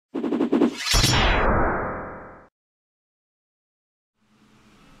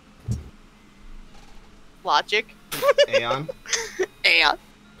Logic. Aeon. Aeon.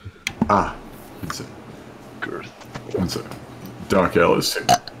 Ah. That's it. Girth. That's it. Doc Ellis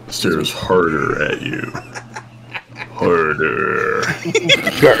stares harder at you. Harder.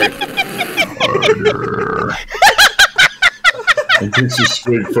 Harder. And takes a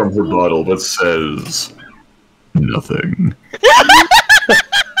swig from her bottle, but says nothing.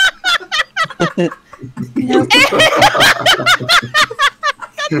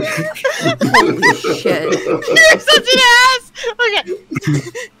 Holy shit. You're such an ass! Okay.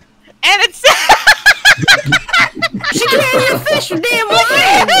 And it's... She can't even fish her damn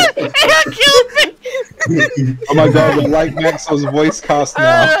way! It killed me! Oh my god, I like Maxwell's voice cast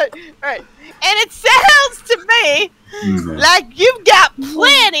now. Alright. And it sounds to me like you've got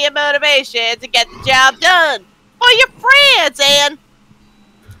plenty of motivation to get the job done for your friends and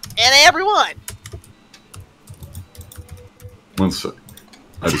everyone. One sec.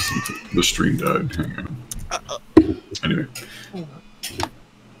 I just the stream died. Hang on. Anyway.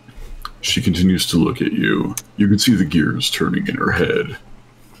 She continues to look at you. You can see the gears turning in her head.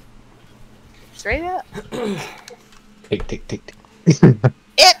 Straight up. Tick, tick, tick, tick.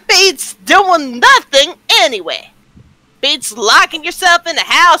 It beats doing nothing anyway. Beats locking yourself in a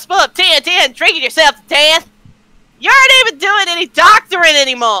house full of TNT and drinking yourself to death. You aren't even doing any doctoring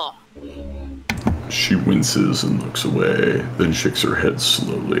anymore. She winces and looks away, then shakes her head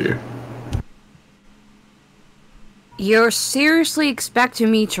slowly. You're seriously expecting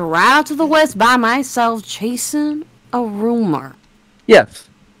me to ride out to the west by myself chasing a rumor? Yes.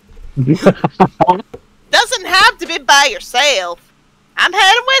 Doesn't have to be by yourself. I'm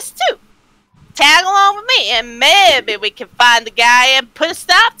heading west too. Tag along with me and maybe we can find the guy and put a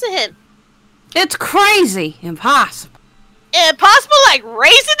stop to him. It's crazy. Impossible. Impossible like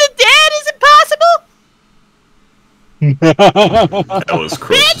raising the dead is impossible? Alice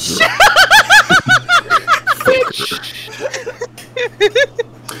crosses her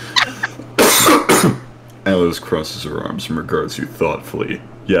Alice crosses her arms and regards you thoughtfully.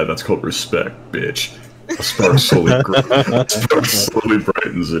 Yeah, that's called respect, bitch. A spark slowly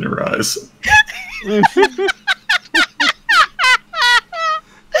brightens in her eyes.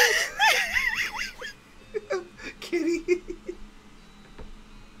 Kitty.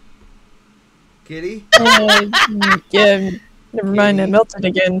 Kitty? Yeah, never mind, I melted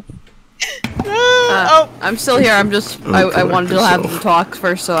again. I'm still here. I'm just. I wanted to have them talk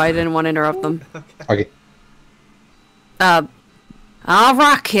first, so I didn't want to interrupt them. Okay.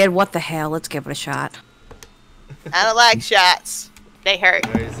 Alright, kid. What the hell? Let's give it a shot. I don't like shots. They hurt.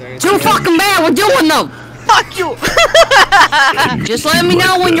 Too fucking bad. We're doing them. Fuck you! Just let me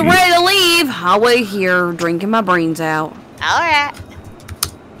know when you're ready to leave. I'll wait here, drinking my brains out. Alright.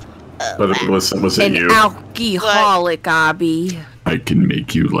 But was it An you? alcoholic, I be. I can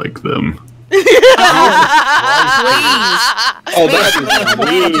make you like them. Please. Oh, that's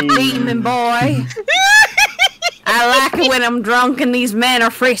Magic demon boy. I like it when I'm drunk and these men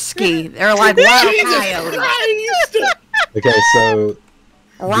are frisky. They're like wild coyotes. Okay, so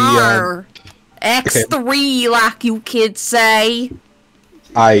Rawr. X3, like you kids say.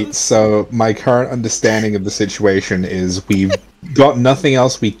 so my current understanding of the situation is we've got nothing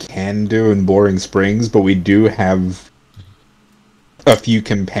else we can do in Boring Springs, but we do have a few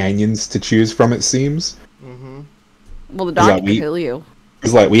companions to choose from, it seems. Mm-hmm. Well, the doctor can kill you.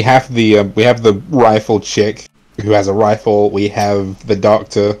 It's like we have the rifle chick who has a rifle. We have the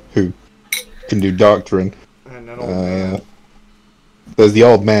doctor who can do doctoring. And an old man. There's the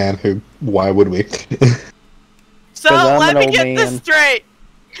old man who. Why would we? So let me get this straight.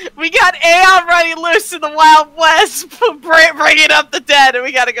 We got Aeon running loose in the Wild West, bringing up the dead, and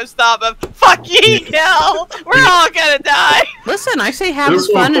we gotta go stop him. Fuck ye, hell! We're all gonna die. Listen, I say have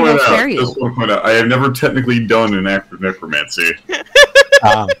fun and we'll spare you. Just want to point out, I have never technically done an act of necromancy.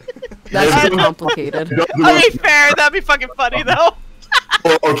 That's complicated. I'll be fair, that'd be fucking funny though.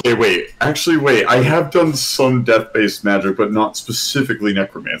 Well, okay, wait. Actually, wait. I have done some death-based magic, but not specifically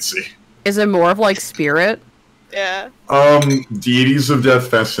necromancy. Is it more of like spirit? Yeah. Deities of death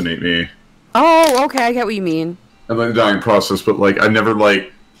fascinate me. Oh, okay, I get what you mean. And the dying process, but like I never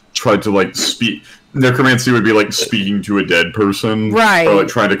like tried to like speak. Necromancy would be like speaking to a dead person, right? Or like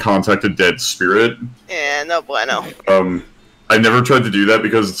trying to contact a dead spirit. Yeah, no bueno. I never tried to do that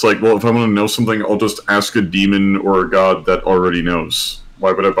because it's like, well, if I want to know something, I'll just ask a demon or a god that already knows.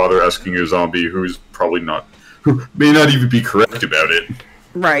 Why would I bother asking a zombie who's probably not, who may not even be correct about it?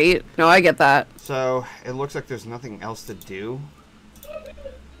 Right. No, I get that. So, it looks like there's nothing else to do.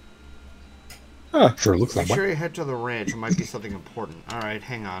 Sure, looks like Make sure you head to the ranch. It might be something important. Alright,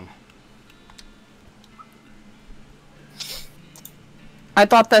 hang on. I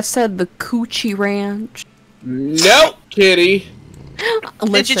thought that said the Coochie Ranch. Nope, kitty.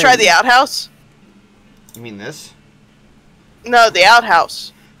 Did you try the outhouse? You mean this? No, the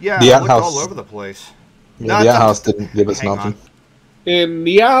outhouse. Yeah, The it looked outhouse. all over the place. Yeah, No, the it's up- outhouse didn't give us Hang nothing. In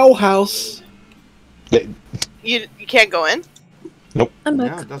the owl house. You can't go in? I'm No,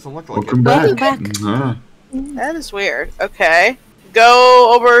 back. it doesn't look like Welcome it. back. That is weird. Okay.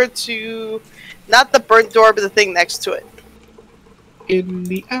 Go over to... Not the burnt door, but the thing next to it. In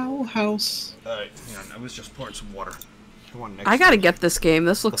the owl house. Alright, hang on. I was just pouring some water. The one next I gotta to get this game.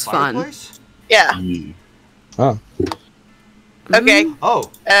 This the looks fun. fireplace? Yeah. Oh. Okay.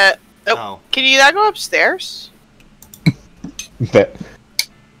 Oh. Oh. Can you not go upstairs? But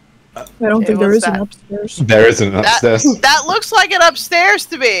I don't think there what's is an that? upstairs. there isn't upstairs. That looks like an upstairs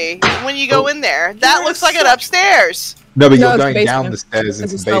to me when you go in there. That looks like an upstairs. No, but No, you're it's going down the basement. stairs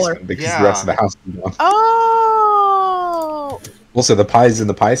into It's the a cellar. basement because Yeah. the rest of the house is gone. Oh. Also, the pies in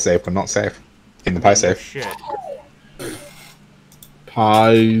the pie safe were not safe. In the pie safe. Shit.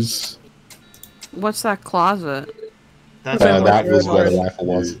 Pies. What's that closet? That's That was where the rifle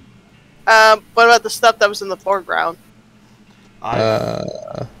was. What about the stuff that was in the foreground?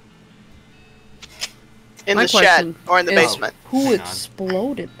 In My the shed question or in the is- basement? Who Hang on.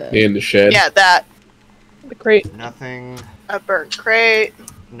 exploded this? In the shed. Yeah, that. The crate. Nothing. A burnt crate.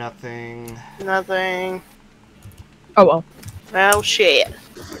 Nothing. Nothing. Oh well. Oh shit.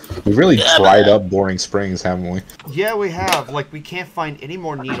 We've really dried up Boring Springs, haven't we? Yeah, we have. Like, we can't find any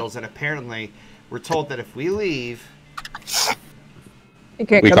more needles, and apparently, we're told that if we leave, You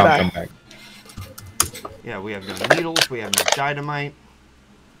can't We come can't back. come back. yeah, we have no needles, we have no dynamite.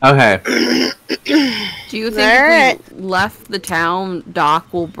 Okay. Do you think Alright. if we left the town,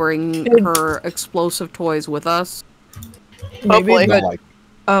 Doc will bring her explosive toys with us? Hopefully. Maybe, Not but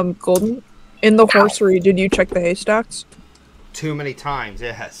like, Golden, in the horsery, did you check the haystacks? Too many times,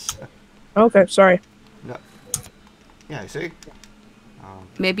 yes. Okay, sorry. Yeah, you see?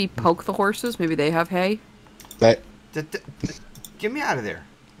 Maybe poke the horses? Maybe they have hay? that, Get me out of there.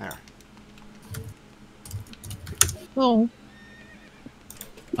 There. Oh.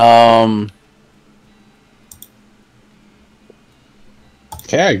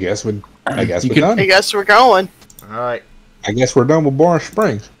 okay, I guess we're You done. can- I guess we're going. Alright. I guess we're done with Boring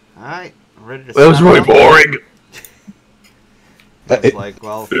Springs. Alright. I'm ready to That was sign really off. boring. It's like,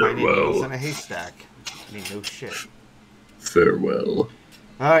 well, finding Farewell. needles in a haystack. I mean, no shit. Farewell.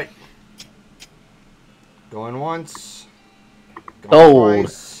 Alright. Going once. Going Sold.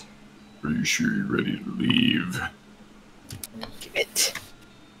 twice. Are you sure you're ready to leave? Give it.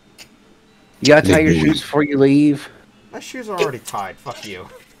 You gotta tie your shoes before you leave. My shoes are already tied. Fuck you.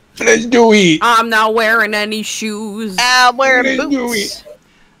 Let's do it! I'm not wearing any shoes. I'm wearing Let's do boots.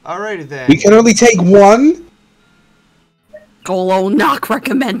 Alrighty then. We can only take one? Golo knock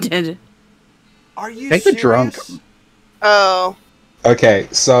recommended. Are you Take the serious? drunk. Oh. Okay,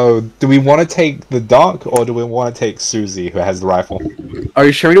 so do we want to take the Doc or do we want to take Susie, who has the rifle? Are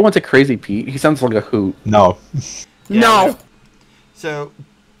you sure we don't want to Crazy Pete? He sounds like a hoot. No. Yeah, No. So,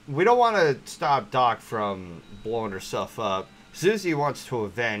 we don't want to stop Doc from blowing herself up. Susie wants to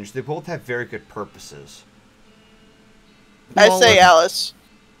avenge. They both have very good purposes. I Well, say Alice.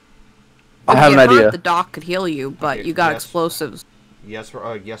 I have You an hurt, idea. The doc could heal you, but Okay, you got yes. explosives. Yes,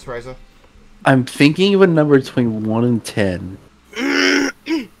 yes, Riza? I'm thinking of a number between 1 and 10.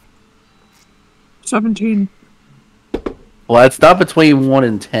 17. Well, it's not between 1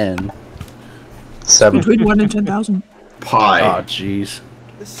 and 10. 7. Between 1 and 10,000. Pie. Oh, jeez.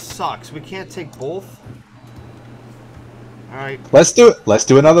 This sucks. We can't take both? Alright. Let's do it. Let's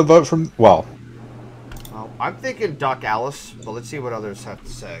do another vote from. Well, Well, I'm thinking Doc Alice, but let's see what others have to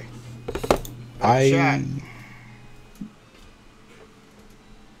say. I. Chat.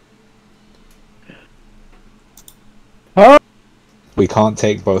 We can't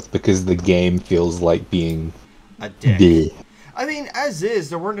take both because the game feels like being. A dick. bleh. I mean, as is,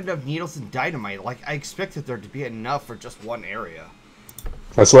 there weren't enough needles and dynamite. Like, I expected there to be enough for just one area.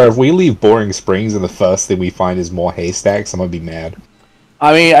 I swear, if we leave Boring Springs and the first thing we find is more haystacks, I'm gonna be mad.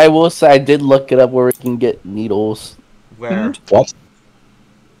 I mean, I will say I did look it up where we can get needles. Where? What?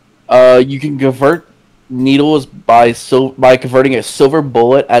 You can convert needles by converting a silver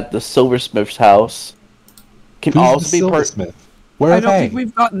bullet at the silversmith's house. Can Who's also the be silversmith? Where I are don't they? think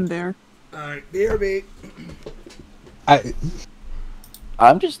we've gotten there. Alright, BRB.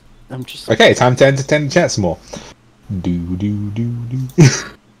 I'm just. Okay, time to entertain the chat some more. Do.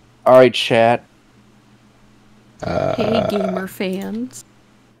 All right, chat. Hey, gamer fans.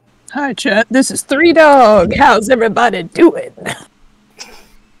 Hi, chat. This is 3 Dog. How's everybody doing?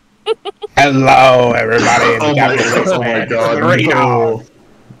 Hello, everybody. Oh my god.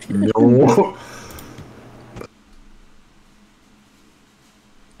 No.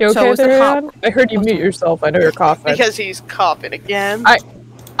 You okay, So is it there, hot? Ann? I heard you mute yourself. I know you're coughing. Because he's coughing again.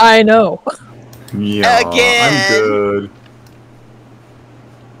 I know. Yeah, Again. I'm good.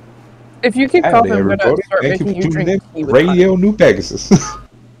 If you keep Howdy, coughing, I'm gonna everybody. start Thank you making for you tuning drink in. tea with Radio New Pegasus.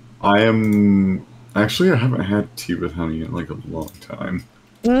 I am... Actually, I haven't had tea with honey in like a long time.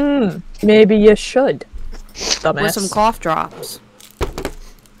 honey. Maybe you should. Dumbass. With some cough drops.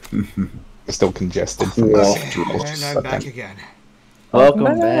 Still congested. And I'm back again. Welcome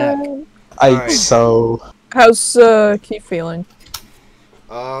back. Alright. So How's Keith feeling?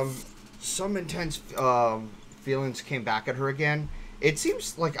 Some intense feelings came back at her again. It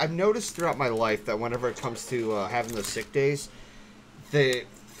seems like I've noticed throughout my life that whenever it comes to having those sick days, the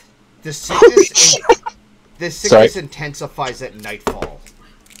sickness intensifies at nightfall.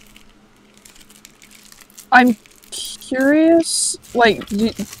 I'm curious. Like,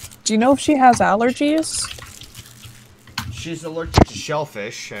 do you know if she has allergies? She's allergic to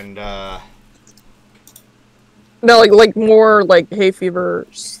shellfish and No, like more like hay fever,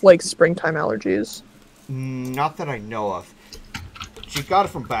 like springtime allergies. not that I know of. She got it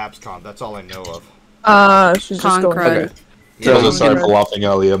from BabsCon, that's all I know of. She's just going. Concrete. Okay. So Yeah. sorry for laughing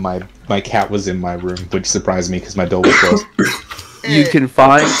earlier. My cat was in my room, which surprised me because my door was closed. You can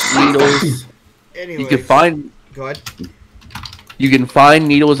find needles. Anyway, You can find go ahead. You can find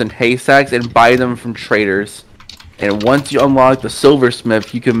needles in haystacks and buy them from traders. And once you unlock the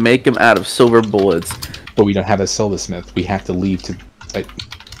silversmith, you can make them out of silver bullets. But we don't have a silversmith. We have to leave to.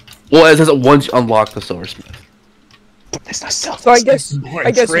 Well, it says once you unlock the silversmith. But there's no silversmith. So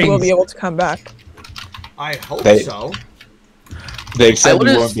I guess you will be able to come back. I hope They- so. They've said we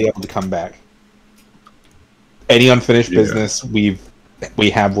would've- won't be able to come back. Any unfinished business we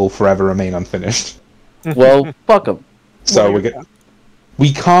have will forever remain unfinished. Well, fuck them. So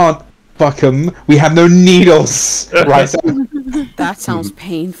we can't fuck them. We have no needles. Right? So That sounds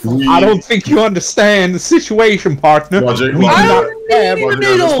painful. I don't think you understand the situation, partner. Logic, We do logic. not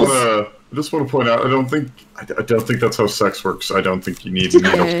have I just want to point out. I don't think that's how sex works. I don't think you need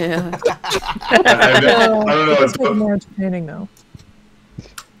needles. Yeah. I don't know. It's more entertaining though.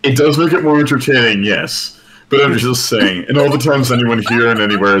 It does make it more entertaining, yes. But I'm just saying, in all the times anyone here and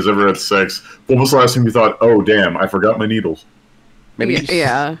anywhere has ever had sex, when was the last time you thought, oh damn, I forgot my needles? Maybe.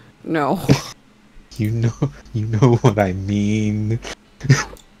 Yeah. No. You know what I mean.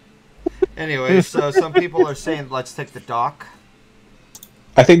 Anyway, so some people are saying let's take the dock.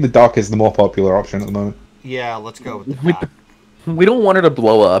 I think the dock is the more popular option at the moment. Yeah, let's go with the dock. We don't want her to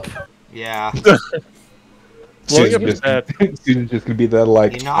blow up. Yeah. Susan's just gonna be there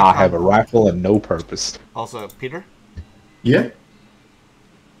like, You're not I have a hungry. rifle and no purpose. Also, Peter, Yeah?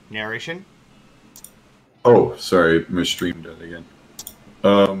 narration. Oh, sorry, my stream died again.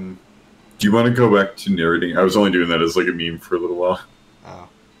 Do you want to go back to narrating? I was only doing that as like a meme for a little while. Oh,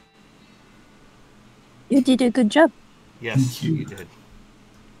 You did a good job. yes, you did.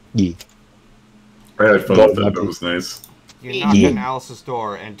 Yeah. I had fun with that, that was nice. You knock on Alice's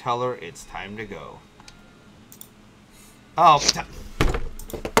door and tell her it's time to go. Oh,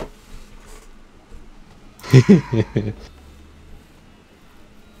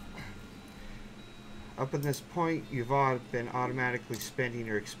 up at this point, you've all been automatically spending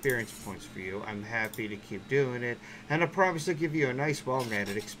your experience points for you. I'm happy to keep doing it, and I promise to give you a nice,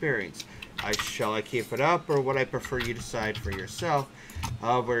 well-rounded experience. Shall I keep it up, or would I prefer you decide for yourself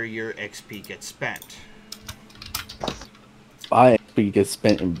where your XP gets spent? My XP gets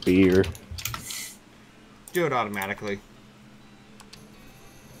spent in beer. Do it automatically.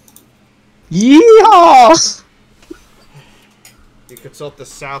 Yeehaw! You consult the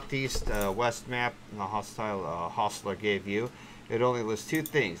southeast west map the hostler gave you. It only lists two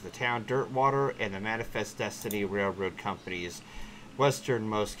things: the town Dirtwater and the Manifest Destiny Railroad Company's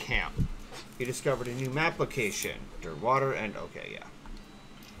westernmost camp. You discovered a new map location. Dirtwater and okay,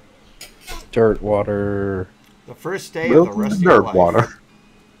 yeah. Dirtwater. The first day of the rest of your life. Dirtwater.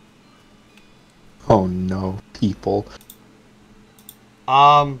 Oh no, people.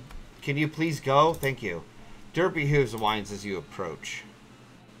 Can you please go? Thank you. Derpy hooves and whines as you approach.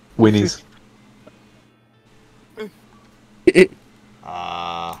 Winnie's.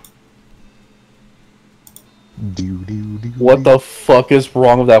 What the fuck is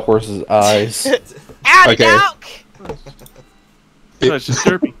wrong with that horse's eyes? Howdy, Okay. Doc! That's just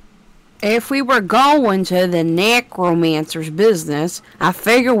derpy. If we were going to the necromancer's business, I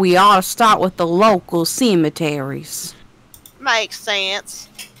figure we ought to start with the local cemeteries. Makes sense.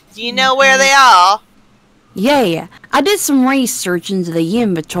 Do you know where they are? Yeah, I did some research into the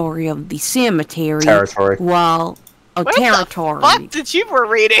inventory of the cemetery. Territory. Well, What territory. the fuck did you were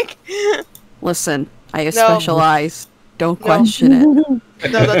reading? Listen, I specialize Don't question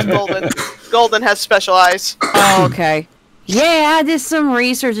it. No, that's Golden. Golden has special eyes. Oh, okay. Yeah, I did some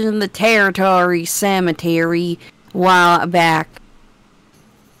research in the territory cemetery a while back.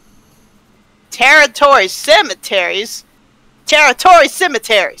 Territory cemeteries? Territory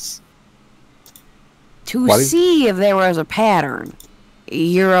cemeteries. To see if there was a pattern.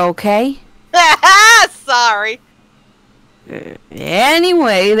 You're okay? Sorry.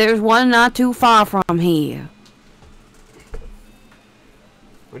 Anyway, there's one not too far from here.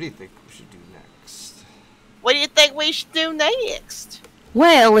 What do you think we should do next? What do you think we should do next?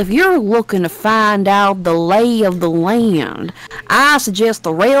 Well, if you're looking to find out the lay of the land, I suggest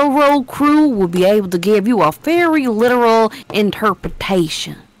the railroad crew will be able to give you a very literal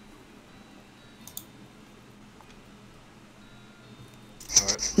interpretation.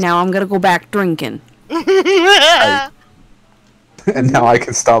 Alright. Now I'm gonna go back drinking. And now I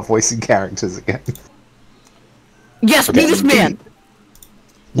can stop voicing characters again. Yes, be this man!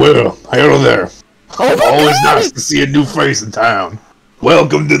 Well, hello there. Oh, Always nice to see a new face in town.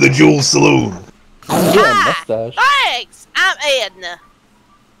 Welcome to the Jewel Saloon. Hi! Thanks! I'm Edna.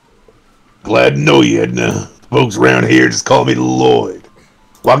 Glad to know you, Edna. Folks around here just call me Lloyd.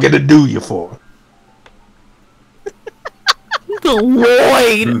 What can I do you for? The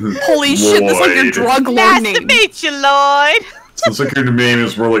Lloyd! Holy shit, that's like your Lloyd. drug lord Nice name. to meet you, Lloyd. Sounds like your name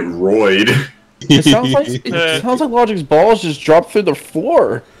is more like Royd. It sounds like Logic's balls just dropped through the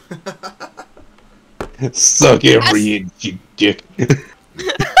floor. Suck every inch, you dick. I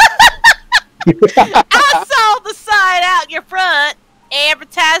saw the sign out your front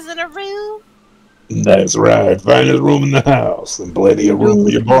advertising a room. That's right. Finest room in the house, and plenty of room for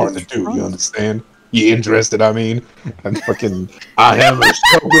your partner too. You understand? You interested? I mean, I have a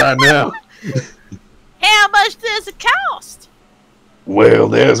stroke right now. How much does it cost? Well,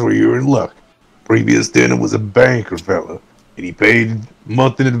 there's where you're in luck. Previous tenant was a banker fella, and he paid a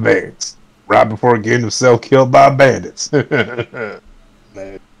month in advance, right before getting himself killed by bandits. Man.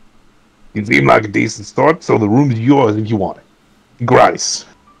 You seem like a decent start, so the room is yours if you want it. Gratis.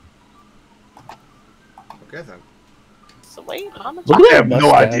 Okay then. Sweet, how much? I have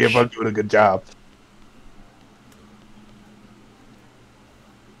no idea if I'm doing a good job.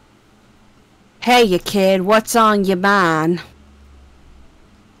 Hey, you kid, what's on your mind?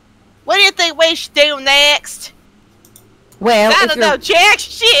 What do you think we should do next? Well, I if don't you're, know, jack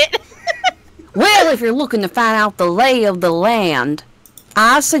shit. well, if you're looking to find out the lay of the land,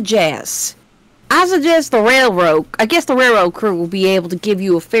 I suggest the railroad. I guess the railroad crew will be able to give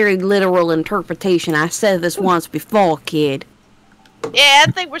you a very literal interpretation. I said this once before, kid. Yeah,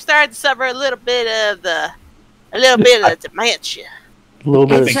 I think we're starting to suffer a little bit of dementia. A little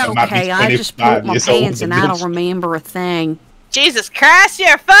bit. It's I might be okay. I just pooped 25 my years old pants and I don't remember a thing. Jesus Christ,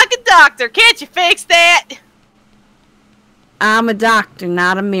 you're a fucking doctor. Can't you fix that? I'm a doctor,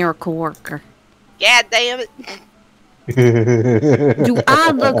 not a miracle worker. God damn it. Do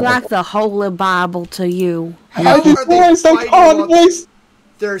I look like the Holy Bible to you? How I just are they realized I fighting can't while voice.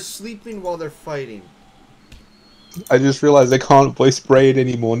 they're sleeping while they're fighting? I just realized I can't voice Braid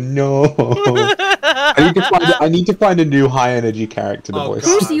anymore. No. I need to find a new high energy character to Oh, voice.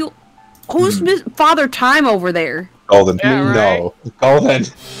 God. Who's Father Time over there? Golden. Yeah, right. No. Golden.